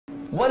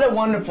What a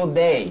wonderful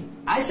day.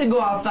 I should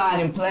go outside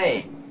and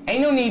play.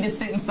 Ain't no need to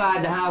sit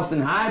inside the house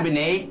and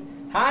hibernate.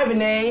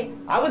 Hibernate?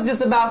 I was just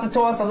about to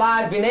toss a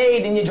live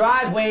grenade in your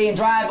driveway and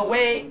drive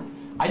away.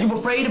 Are you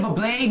afraid of a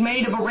blade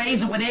made of a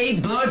razor with AIDS,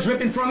 blood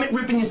dripping from it,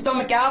 ripping your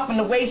stomach out from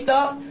the waist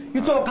up?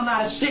 You talk a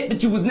lot of shit,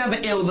 but you was never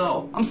ill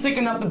though. I'm sick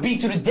enough to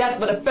beat you to death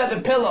with a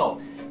feather pillow.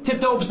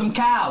 Tipped over some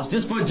cows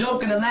just for a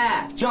joke and a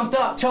laugh. Jumped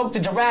up, choked a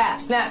giraffe,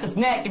 snapped his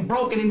neck and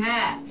broke it in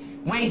half.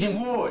 Waging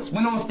wars,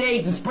 went on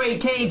stage and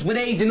sprayed cage with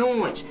Agent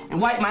Orange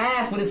and wiped my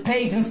ass with his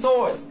page and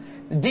swords.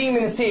 The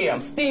demon is here,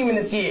 I'm steaming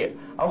this year.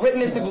 I'll rip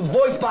Mystical's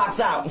voice box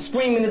out and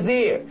scream in his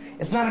ear.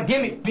 It's not a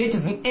gimmick, bitch,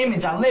 it's an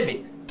image, I live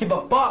it. Give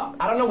a fuck,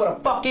 I don't know what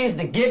a fuck is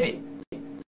to give it.